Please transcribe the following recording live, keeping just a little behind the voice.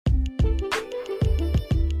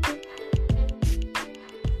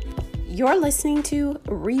You're listening to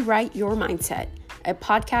Rewrite Your Mindset, a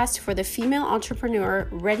podcast for the female entrepreneur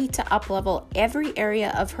ready to uplevel every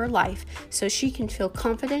area of her life so she can feel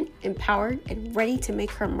confident, empowered, and ready to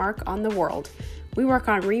make her mark on the world. We work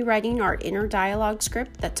on rewriting our inner dialogue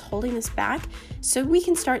script that's holding us back so we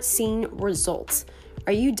can start seeing results.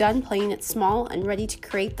 Are you done playing it small and ready to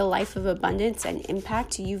create the life of abundance and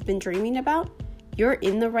impact you've been dreaming about? You're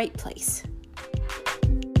in the right place.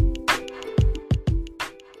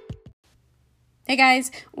 Hey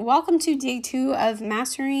guys, welcome to day 2 of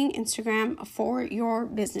Mastering Instagram for Your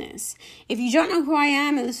Business. If you don't know who I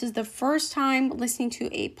am and this is the first time listening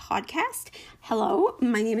to a podcast, hello,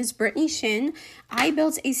 my name is Brittany Shin. I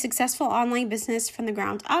built a successful online business from the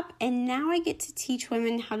ground up, and now I get to teach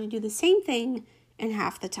women how to do the same thing in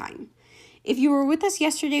half the time. If you were with us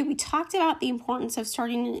yesterday, we talked about the importance of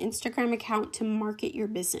starting an Instagram account to market your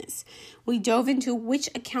business. We dove into which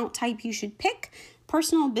account type you should pick,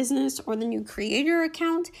 personal, business, or the new creator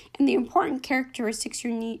account, and the important characteristics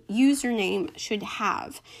your username should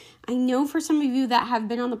have. I know for some of you that have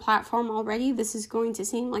been on the platform already, this is going to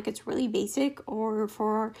seem like it's really basic or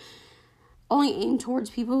for only aimed towards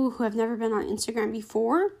people who have never been on Instagram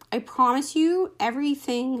before. I promise you,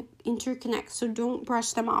 everything interconnects, so don't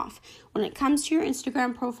brush them off. When it comes to your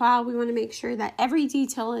Instagram profile, we want to make sure that every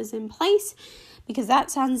detail is in place because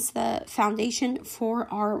that sets the foundation for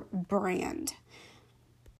our brand.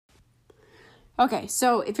 Okay,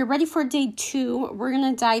 so if you're ready for day 2, we're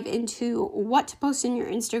going to dive into what to post in your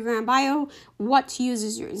Instagram bio, what to use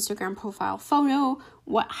as your Instagram profile photo,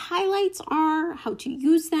 what highlights are, how to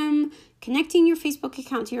use them, connecting your Facebook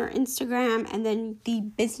account to your Instagram, and then the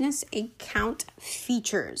business account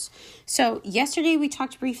features. So yesterday we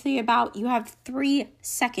talked briefly about you have 3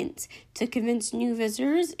 seconds to convince new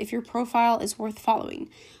visitors if your profile is worth following.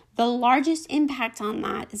 The largest impact on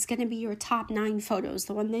that is going to be your top 9 photos,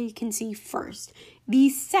 the one that you can see first. The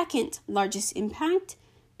second largest impact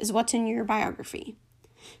is what's in your biography.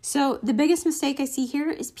 So the biggest mistake I see here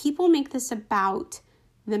is people make this about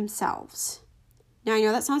themselves. Now, I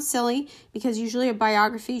know that sounds silly because usually a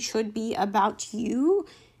biography should be about you,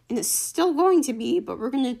 and it's still going to be, but we're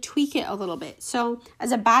going to tweak it a little bit. So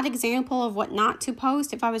as a bad example of what not to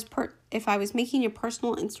post, if I was making a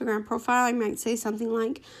personal Instagram profile, I might say something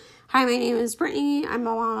like, "Hi, my name is Brittany. I'm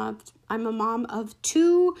a mom of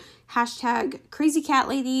 2, #crazy cat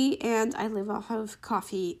lady, and I live off of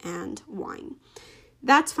coffee and wine."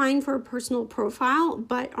 That's fine for a personal profile,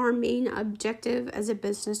 but our main objective as a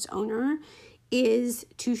business owner is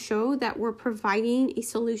to show that we're providing a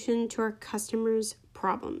solution to our customers'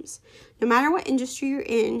 problems. No matter what industry you're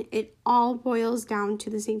in, it all boils down to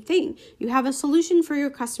the same thing. You have a solution for your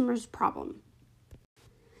customer's problem.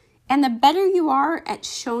 And the better you are at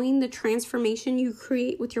showing the transformation you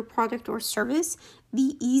create with your product or service,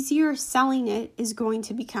 the easier selling it is going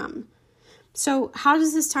to become. So how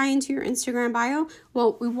does this tie into your Instagram bio?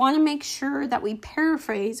 Well, we want to make sure that we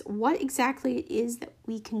paraphrase what exactly it is that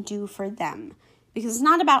we can do for them. Because it's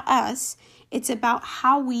not about us, it's about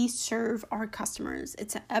how we serve our customers.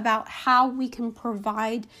 It's about how we can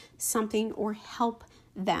provide something or help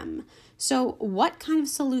them. So what kind of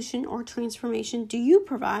solution or transformation do you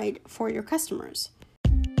provide for your customers?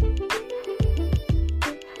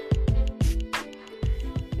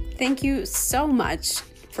 Thank you so much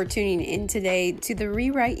for tuning in today to the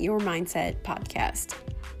Rewrite Your Mindset podcast.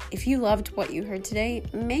 If you loved what you heard today,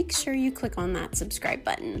 make sure you click on that subscribe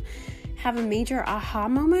button. Have a major aha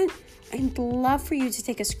moment? I'd love for you to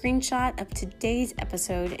take a screenshot of today's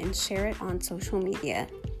episode and share it on social media.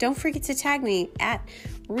 Don't forget to tag me at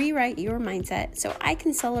Rewrite Your Mindset so I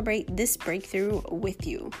can celebrate this breakthrough with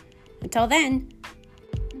you. Until then,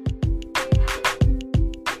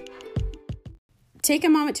 take a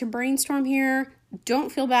moment to brainstorm here.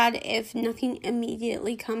 Don't feel bad if nothing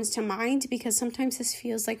immediately comes to mind because sometimes this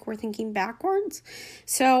feels like we're thinking backwards.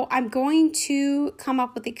 So I'm going to come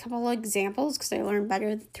up with a couple of examples because I learn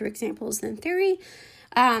better through examples than theory.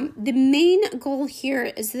 The main goal here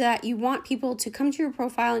is that you want people to come to your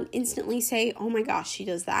profile and instantly say, "Oh my gosh, she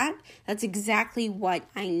does that. That's exactly what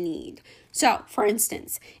I need." So, for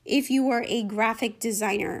instance, if you were a graphic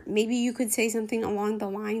designer, maybe you could say something along the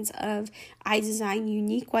lines of, "I design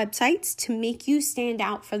unique websites to make you stand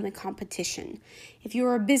out from the competition." If you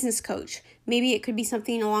were a business coach, maybe it could be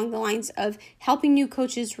something along the lines of helping new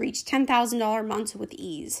coaches reach $10,000 months with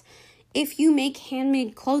ease. If you make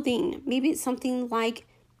handmade clothing, maybe it's something like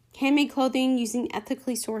handmade clothing using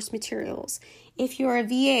ethically sourced materials. If you're a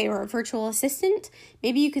VA or a virtual assistant,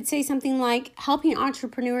 maybe you could say something like helping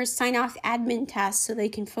entrepreneurs sign off admin tasks so they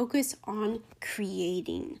can focus on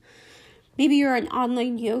creating. Maybe you're an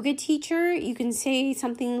online yoga teacher. You can say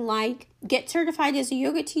something like, get certified as a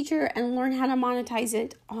yoga teacher and learn how to monetize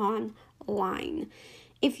it online.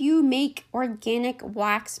 If you make organic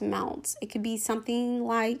wax melts, it could be something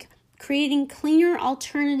like creating cleaner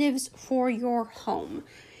alternatives for your home.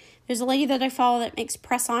 There's a lady that I follow that makes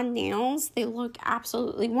press-on nails. They look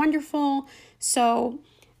absolutely wonderful. So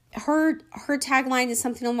her tagline is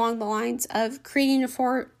something along the lines of creating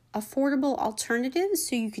affordable alternatives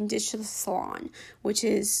so you can ditch the salon, which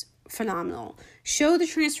is phenomenal. Show the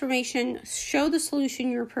transformation, show the solution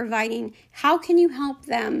you're providing. How can you help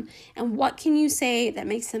them? And what can you say that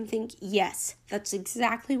makes them think, yes, that's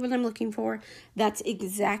exactly what I'm looking for. That's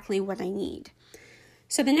exactly what I need.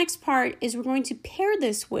 So the next part is we're going to pair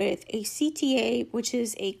this with a CTA, which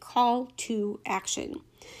is a call to action.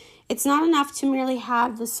 It's not enough to merely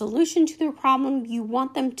have the solution to their problem. You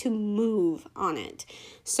want them to move on it.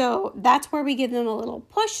 So that's where we give them a little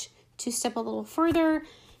push to step a little further,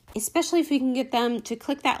 especially if we can get them to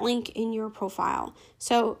click that link in your profile.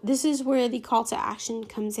 So this is where the call to action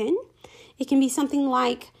comes in. It can be something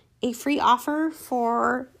like a free offer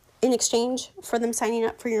in exchange for them signing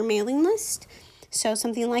up for your mailing list. So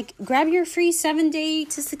something like, grab your free 7-day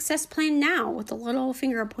to success plan now, with a little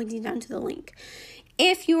finger pointing down to the link.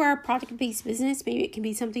 If you are a product-based business, maybe it can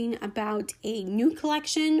be something about a new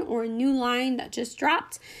collection or a new line that just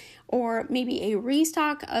dropped, or maybe a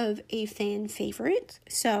restock of a fan favorite.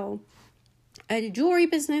 So at a jewelry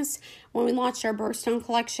business, when we launched our birthstone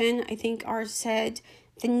collection, I think ours said,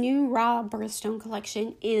 the new raw birthstone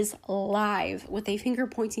collection is live, with a finger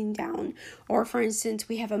pointing down. Or for instance,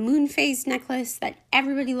 we have a moon phase necklace that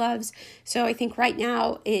everybody loves. So I think right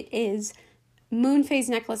now it is moon phase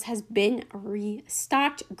necklace has been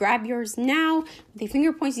restocked. Grab yours now, with a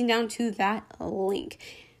finger pointing down to that link.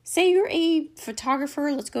 Say you're a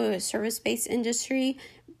photographer, let's go to a service-based industry.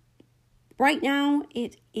 Right now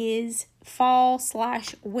it is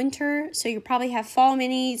fall/winter, so you probably have fall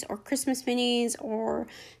minis or Christmas minis or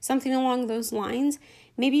something along those lines.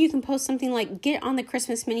 Maybe you can post something like, get on the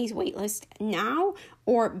Christmas minis waitlist now,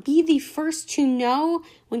 or be the first to know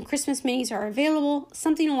when Christmas minis are available,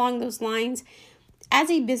 something along those lines. As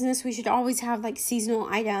a business, we should always have like seasonal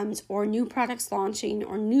items or new products launching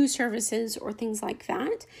or new services or things like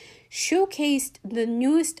that. Showcased the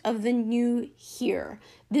newest of the new here.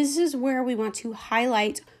 This is where we want to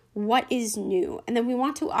highlight what is new, and then we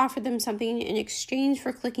want to offer them something in exchange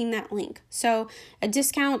for clicking that link. So a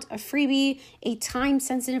discount, a freebie, a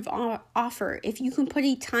time-sensitive offer. If you can put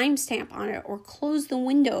a timestamp on it or close the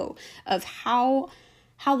window of how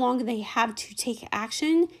long they have to take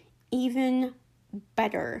action, even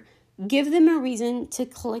better. Give them a reason to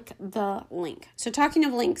click the link. So talking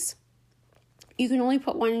of links, you can only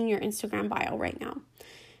put one in your Instagram bio right now,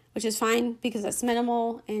 which is fine because that's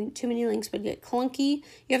minimal and too many links would get clunky.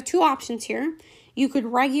 You have two options here. You could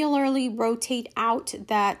regularly rotate out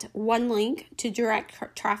that one link to direct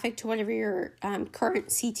traffic to whatever your current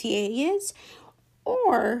CTA is,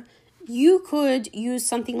 or you could use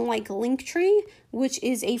something like Linktree, which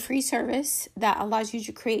is a free service that allows you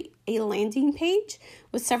to create a landing page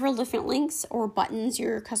with several different links or buttons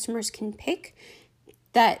your customers can pick,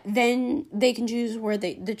 that then they can choose where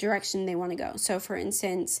the direction they want to go. So for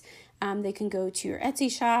instance, they can go to your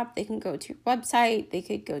Etsy shop, they can go to your website, they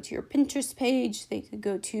could go to your Pinterest page, they could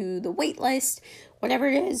go to the wait list, whatever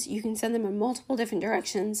it is, you can send them in multiple different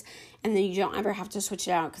directions, and then you don't ever have to switch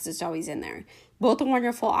it out because it's always in there. Both are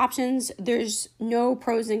wonderful options. There's no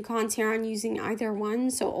pros and cons here on using either one,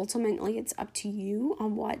 so ultimately it's up to you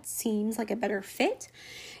on what seems like a better fit.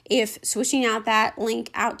 If switching out that link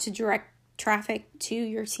out to direct traffic to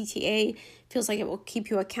your CTA feels like it will keep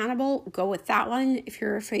you accountable, go with that one. If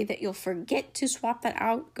you're afraid that you'll forget to swap that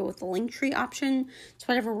out, go with the Linktree option. It's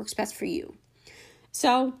whatever works best for you.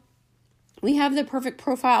 So we have the perfect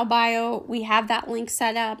profile bio. We have that link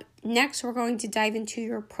set up. Next, we're going to dive into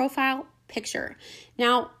your profile picture.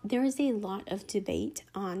 Now, there is a lot of debate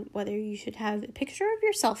on whether you should have a picture of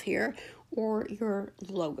yourself here or your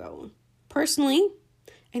logo. Personally,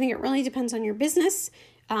 I think it really depends on your business.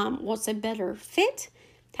 What's a better fit?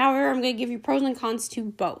 However, I'm going to give you pros and cons to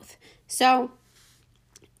both. So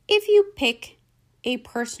if you pick a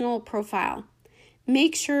personal profile,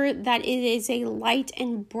 make sure that it is a light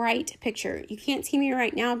and bright picture. You can't see me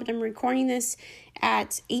right now, but I'm recording this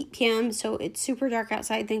at 8 p.m. So it's super dark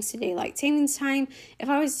outside thanks to daylight savings time. If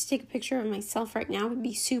I was to take a picture of myself right now, it would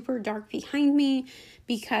be super dark behind me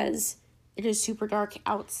because it is super dark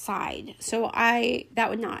outside. So that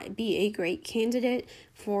would not be a great candidate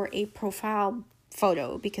for a profile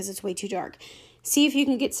photo because it's way too dark. See if you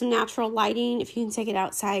can get some natural lighting. If you can take it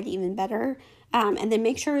outside, even better. And then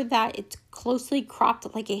make sure that it's closely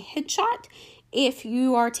cropped like a headshot. If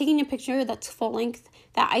you are taking a picture that's full length,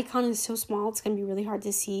 that icon is so small, it's going to be really hard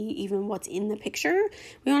to see even what's in the picture.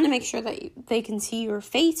 We want to make sure that they can see your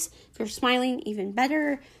face. If you're smiling, even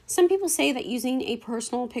better. Some people say that using a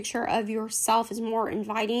personal picture of yourself is more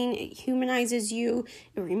inviting. It humanizes you.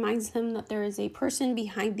 It reminds them that there is a person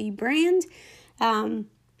behind the brand.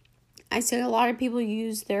 I say a lot of people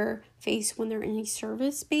use their face when they're in a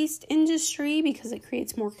service-based industry because it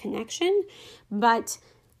creates more connection. But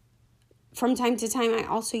from time to time, I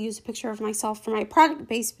also use a picture of myself for my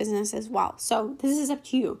product-based business as well. So this is up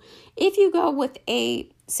to you. If you go with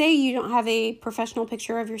say you don't have a professional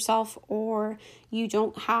picture of yourself, or you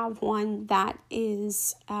don't have one that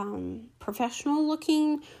is professional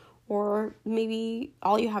looking, or maybe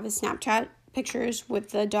all you have is Snapchat pictures with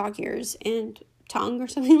the dog ears and tongue or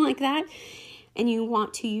something like that, and you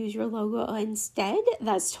want to use your logo instead,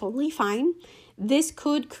 that's totally fine. This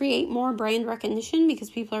could create more brand recognition because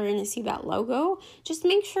people are going to see that logo. Just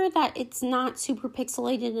make sure that it's not super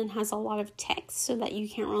pixelated and has a lot of text so that you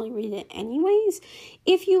can't really read it anyways.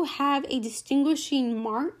 If you have a distinguishing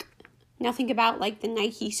mark, now think about like the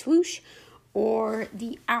Nike swoosh or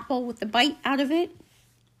the apple with the bite out of it.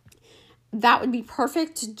 That would be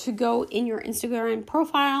perfect to go in your Instagram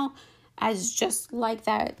profile as just like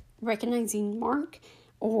that recognizing mark,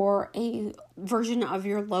 or a version of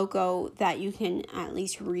your logo that you can at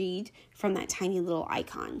least read from that tiny little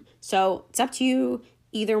icon. So it's up to you.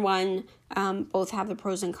 Either one, both have the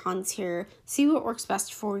pros and cons here. See what works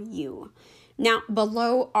best for you. Now,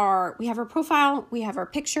 below we have our profile, we have our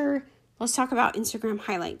picture. Let's talk about Instagram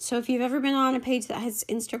highlights. So if you've ever been on a page that has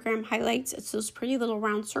Instagram highlights, it's those pretty little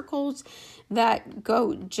round circles that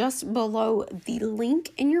go just below the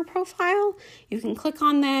link in your profile. You can click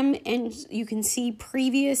on them and you can see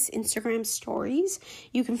previous Instagram stories.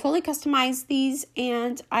 You can fully customize these,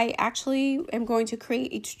 and I actually am going to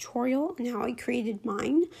create a tutorial on how I created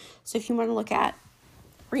mine. So if you want to look at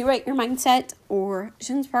Rewrite Your Mindset or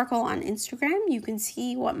Jen Sparkle on Instagram, you can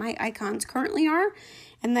see what my icons currently are.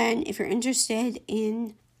 And then if you're interested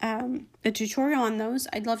in the tutorial on those,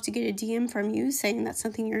 I'd love to get a DM from you saying that's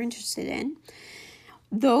something you're interested in.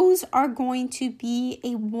 Those are going to be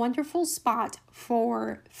a wonderful spot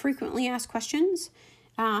for frequently asked questions,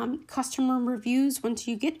 customer reviews once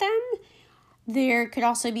you get them. There could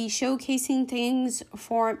also be showcasing things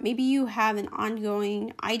for maybe you have an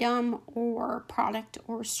ongoing item or product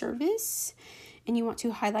or service and you want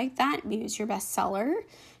to highlight that. Maybe it's your best seller.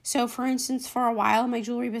 So for instance, for a while, my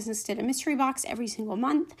jewelry business did a mystery box every single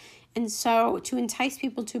month. And so to entice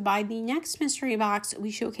people to buy the next mystery box,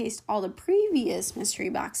 we showcased all the previous mystery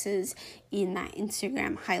boxes in that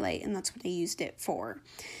Instagram highlight. And that's what I used it for.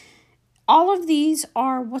 All of these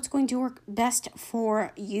are what's going to work best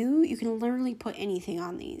for you. You can literally put anything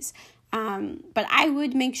on these. But I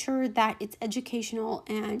would make sure that it's educational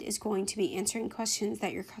and is going to be answering questions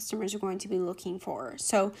that your customers are going to be looking for.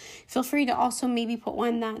 So feel free to also maybe put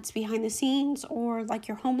one that's behind the scenes or like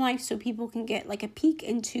your home life so people can get like a peek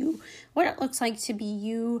into what it looks like to be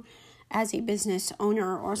you as a business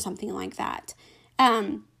owner or something like that.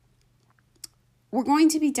 We're going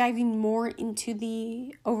to be diving more into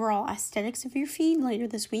the overall aesthetics of your feed later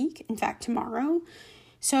this week. In fact, tomorrow.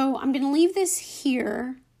 So I'm going to leave this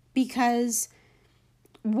here because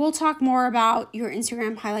we'll talk more about your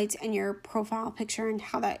Instagram highlights and your profile picture and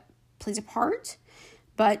how that plays a part.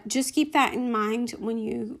 But just keep that in mind when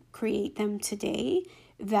you create them today,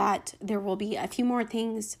 that there will be a few more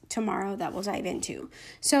things tomorrow that we'll dive into.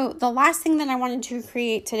 So the last thing that I wanted to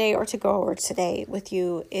create today or to go over today with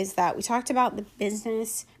you is that we talked about the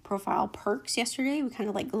business profile perks yesterday. We kind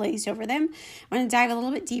of like glazed over them. I'm going to dive a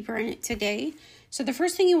little bit deeper in it today. So the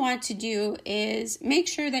first thing you want to do is make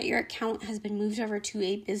sure that your account has been moved over to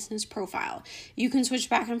a business profile. You can switch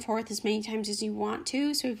back and forth as many times as you want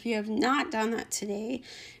to. So if you have not done that today,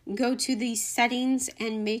 go to the settings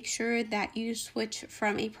and make sure that you switch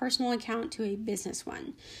from a personal account to a business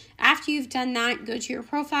one. After you've done that, go to your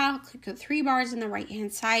profile, click the 3 bars on the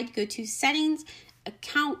right-hand side, go to settings,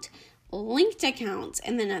 account, linked accounts,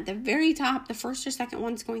 and then at the very top, the first or second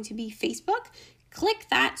one is going to be Facebook. Click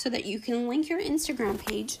that so that you can link your Instagram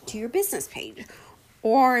page to your business page.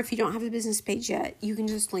 Or if you don't have a business page yet, you can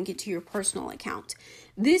just link it to your personal account.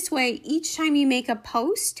 This way, each time you make a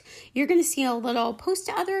post, you're going to see a little post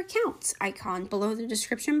to other accounts icon below the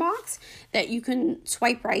description box that you can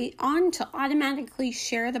swipe right on to automatically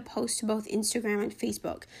share the post to both Instagram and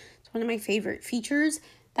Facebook. It's one of my favorite features.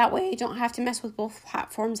 That way I don't have to mess with both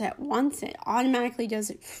platforms at once. It automatically does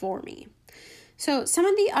it for me. So some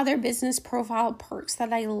of the other business profile perks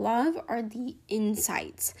that I love are the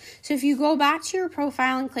insights. So if you go back to your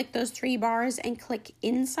profile and click those 3 bars and click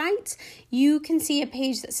insights, you can see a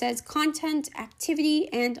page that says content,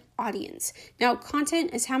 activity, and audience. Now,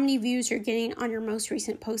 content is how many views you're getting on your most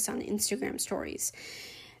recent posts on Instagram stories.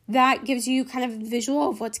 That gives you kind of a visual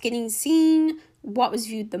of what's getting seen, what was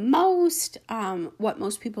viewed the most, what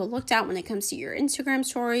most people looked at when it comes to your Instagram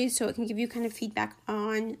stories. So it can give you kind of feedback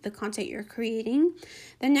on the content you're creating.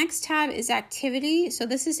 The next tab is activity. So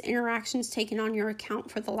this is interactions taken on your account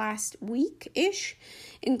for the last week-ish,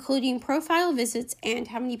 including profile visits and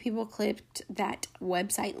how many people clicked that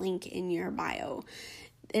website link in your bio.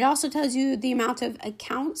 It also tells you the amount of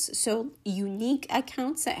accounts, so unique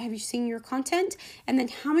accounts that have you seen your content, and then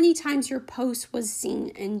how many times your post was seen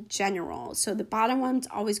in general. So the bottom one's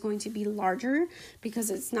always going to be larger because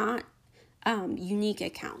it's not unique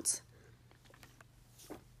accounts.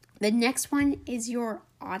 The next one is your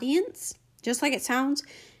audience. Just like it sounds,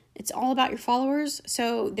 it's all about your followers.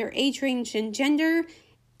 So their age range and gender.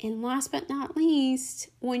 And last but not least,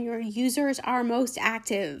 when your users are most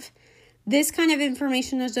active. This kind of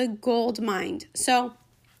information is a gold mine. So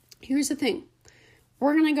here's the thing.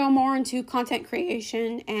 We're going to go more into content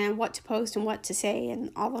creation and what to post and what to say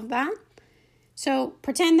and all of that. So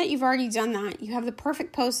pretend that you've already done that. You have the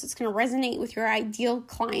perfect post that's going to resonate with your ideal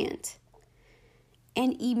client.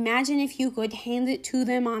 And imagine if you could hand it to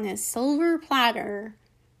them on a silver platter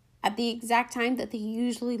at the exact time that they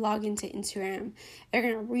usually log into Instagram. They're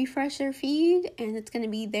going to refresh their feed and it's going to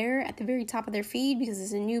be there at the very top of their feed because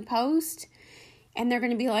it's a new post. And they're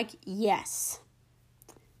going to be like, yes,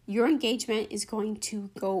 your engagement is going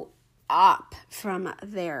to go up from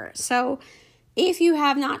there. So if you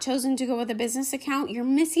have not chosen to go with a business account, you're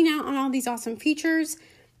missing out on all these awesome features.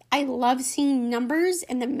 I love seeing numbers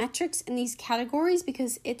and the metrics in these categories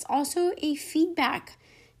because it's also a feedback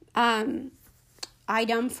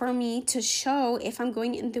item for me to show if I'm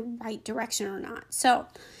going in the right direction or not. So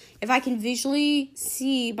if I can visually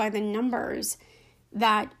see by the numbers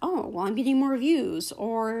that, oh, well, I'm getting more views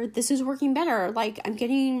or this is working better, like I'm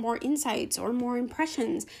getting more insights or more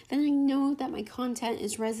impressions, then I know that my content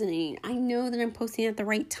is resonating. I know that I'm posting at the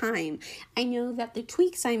right time. I know that the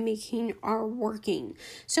tweaks I'm making are working.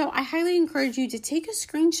 So I highly encourage you to take a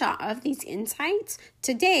screenshot of these insights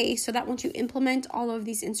today so that once you implement all of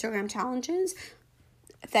these Instagram challenges,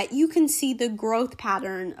 that you can see the growth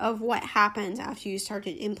pattern of what happens after you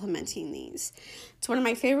started implementing these. It's one of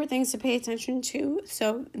my favorite things to pay attention to,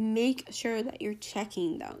 so make sure that you're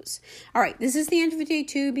checking those. All right, this is the end of day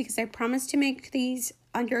 2 because I promised to make these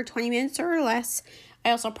under 20 minutes or less. I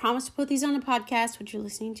also promised to put these on a podcast, which you're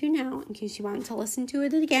listening to now, in case you wanted to listen to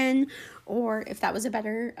it again, or if that was a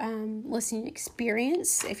better listening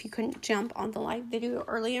experience, if you couldn't jump on the live video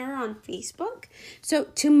earlier on Facebook. So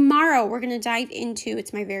tomorrow we're going to dive into,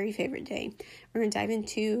 it's my very favorite day, we're going to dive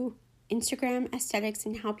into Instagram aesthetics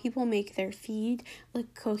and how people make their feed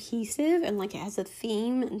look cohesive and like it has a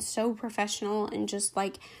theme and so professional and just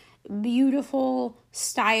like beautiful,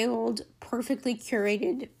 styled, perfectly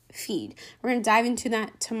curated feed. We're going to dive into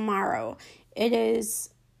that tomorrow. It is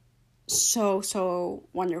so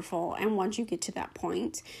wonderful. And once you get to that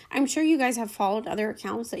point, I'm sure you guys have followed other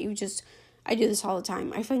accounts that I do this all the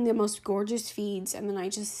time. I find the most gorgeous feeds and then I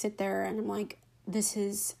just sit there and I'm like, this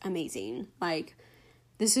is amazing. Like,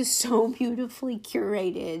 this is so beautifully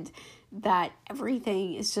curated that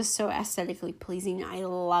everything is just so aesthetically pleasing. I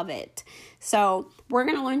love it. So we're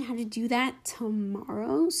going to learn how to do that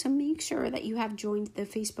tomorrow. So make sure that you have joined the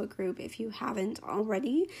Facebook group if you haven't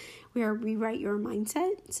already. We are Rewrite Your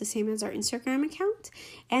Mindset. It's the same as our Instagram account.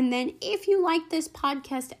 And then if you like this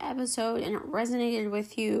podcast episode and it resonated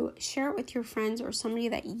with you, share it with your friends or somebody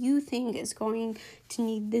that you think is going to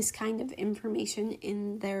need this kind of information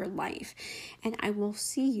in their life. And I will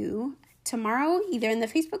see you tomorrow, either in the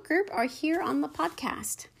Facebook group or here on the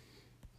podcast.